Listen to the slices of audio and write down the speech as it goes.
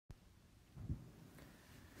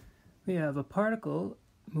We have a particle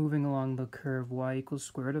moving along the curve y equals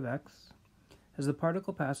square root of x. As the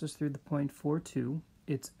particle passes through the point 4,2,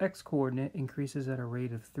 its x-coordinate increases at a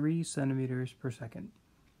rate of 3 centimeters per second.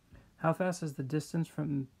 How fast is the distance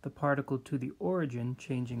from the particle to the origin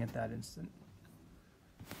changing at that instant?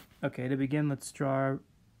 Okay, to begin, let's draw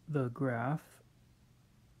the graph.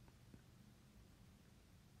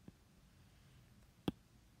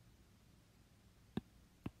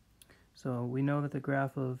 So we know that the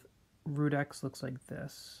graph of root x looks like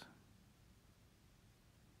this.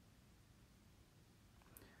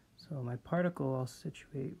 So my particle I'll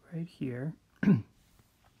situate right here.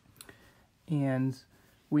 And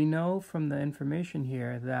we know from the information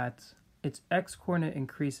here that its x-coordinate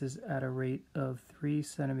increases at a rate of 3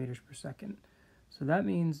 centimeters per second. So that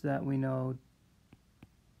means that we know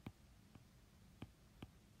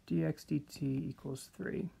dx dt equals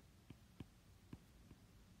 3.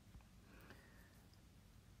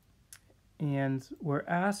 And we're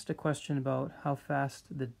asked a question about how fast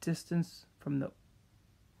the distance from the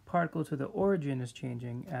particle to the origin is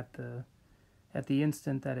changing at the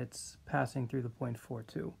instant that it's passing through the point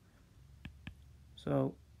 4,2.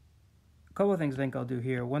 So a couple of things I think I'll do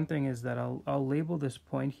here. One thing is that I'll label this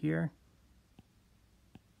point here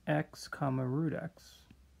x comma root x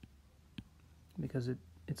because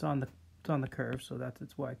it's on the curve, so that's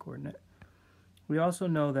its y coordinate. We also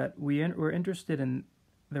know that we're interested in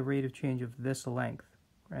the rate of change of this length,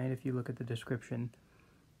 right? If you look at the description,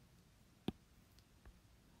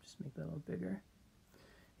 just make that a little bigger.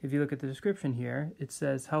 If you look at the description here, it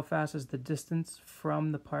says how fast is the distance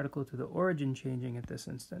from the particle to the origin changing at this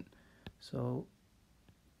instant. So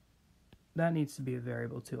that needs to be a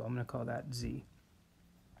variable too. I'm going to call that z.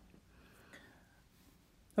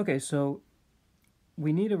 Okay, so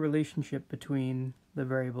we need a relationship between the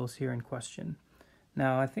variables here in question.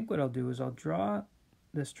 Now I think what I'll do is I'll draw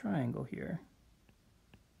this triangle here,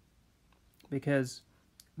 because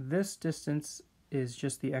this distance is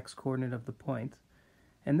just the x-coordinate of the point,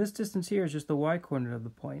 and this distance here is just the y-coordinate of the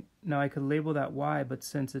point. Now I could label that y, but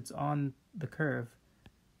since it's on the curve,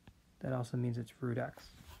 that also means it's root x.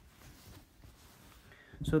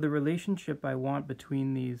 So the relationship I want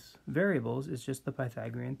between these variables is just the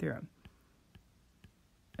Pythagorean theorem.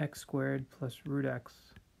 X squared plus root x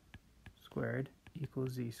squared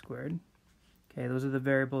equals z squared. Okay, those are the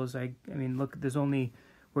variables. I mean, look,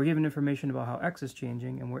 we're given information about how x is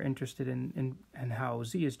changing, and we're interested in how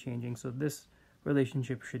z is changing, so this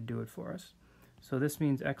relationship should do it for us. So this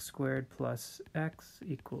means x squared plus x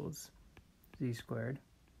equals z squared.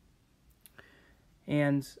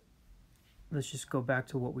 And let's just go back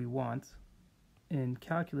to what we want. In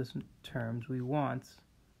calculus terms, we want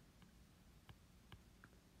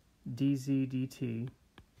dz dt.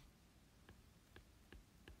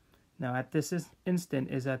 Now at this instant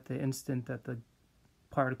is at the instant that the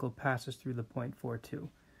particle passes through the point 4,2.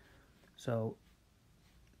 So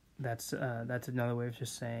that's another way of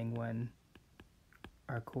just saying when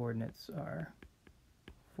our coordinates are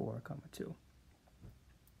 4, 2.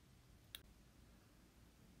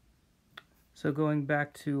 So going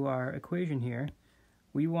back to our equation here,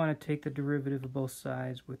 we want to take the derivative of both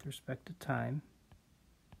sides with respect to time.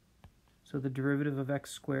 So the derivative of x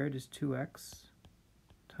squared is 2x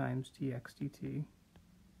times dx dt,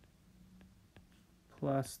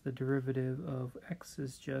 plus the derivative of x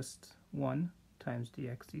is just 1 times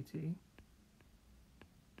dx dt,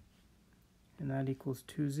 and that equals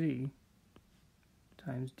 2z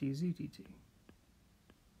times dz dt.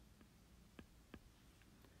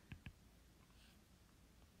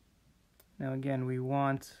 Now again, we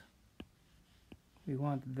want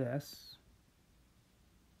this,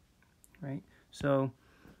 right? So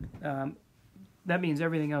that means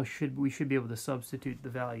everything else we should be able to substitute the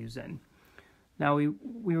values in. Now we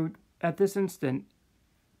were at this instant,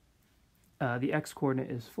 the x-coordinate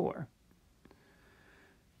is 4.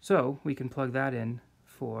 So we can plug that in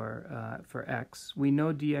for x. We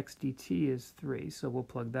know dx dt is 3, so we'll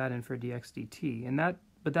plug that in for dx dt.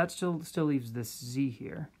 But that still leaves this z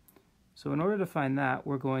here. So in order to find that,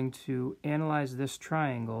 we're going to analyze this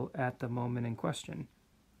triangle at the moment in question.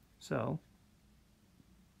 So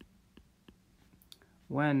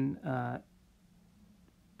when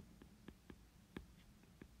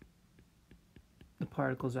the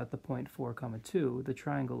particle's at the point 4, 2, the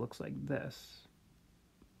triangle looks like this.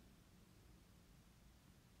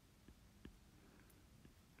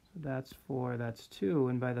 So that's 4, that's 2,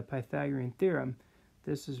 and by the Pythagorean theorem,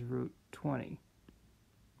 this is root 20.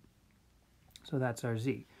 So that's our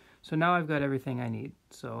z. So now I've got everything I need.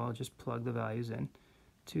 So I'll just plug the values in.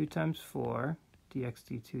 2 times 4, dx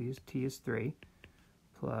dt is 3,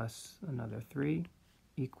 plus another 3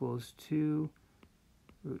 equals 2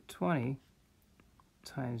 root 20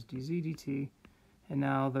 times dz dt. And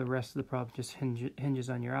now the rest of the problem just hinges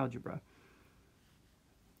on your algebra.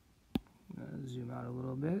 Zoom out a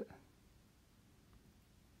little bit.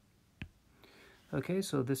 Okay,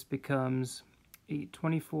 so this becomes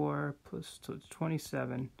 824 plus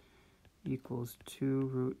 27 equals 2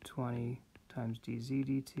 root 20 times dz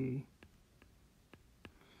dt.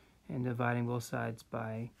 And dividing both sides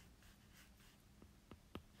by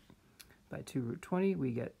 2 root 20,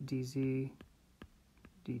 we get dz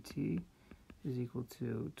dt is equal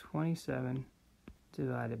to 27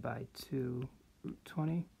 divided by 2 root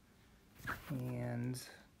 20. And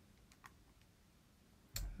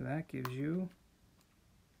that gives you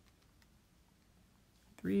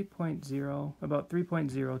about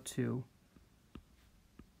 3.02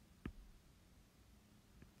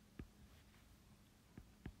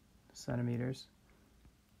 centimeters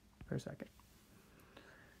per second.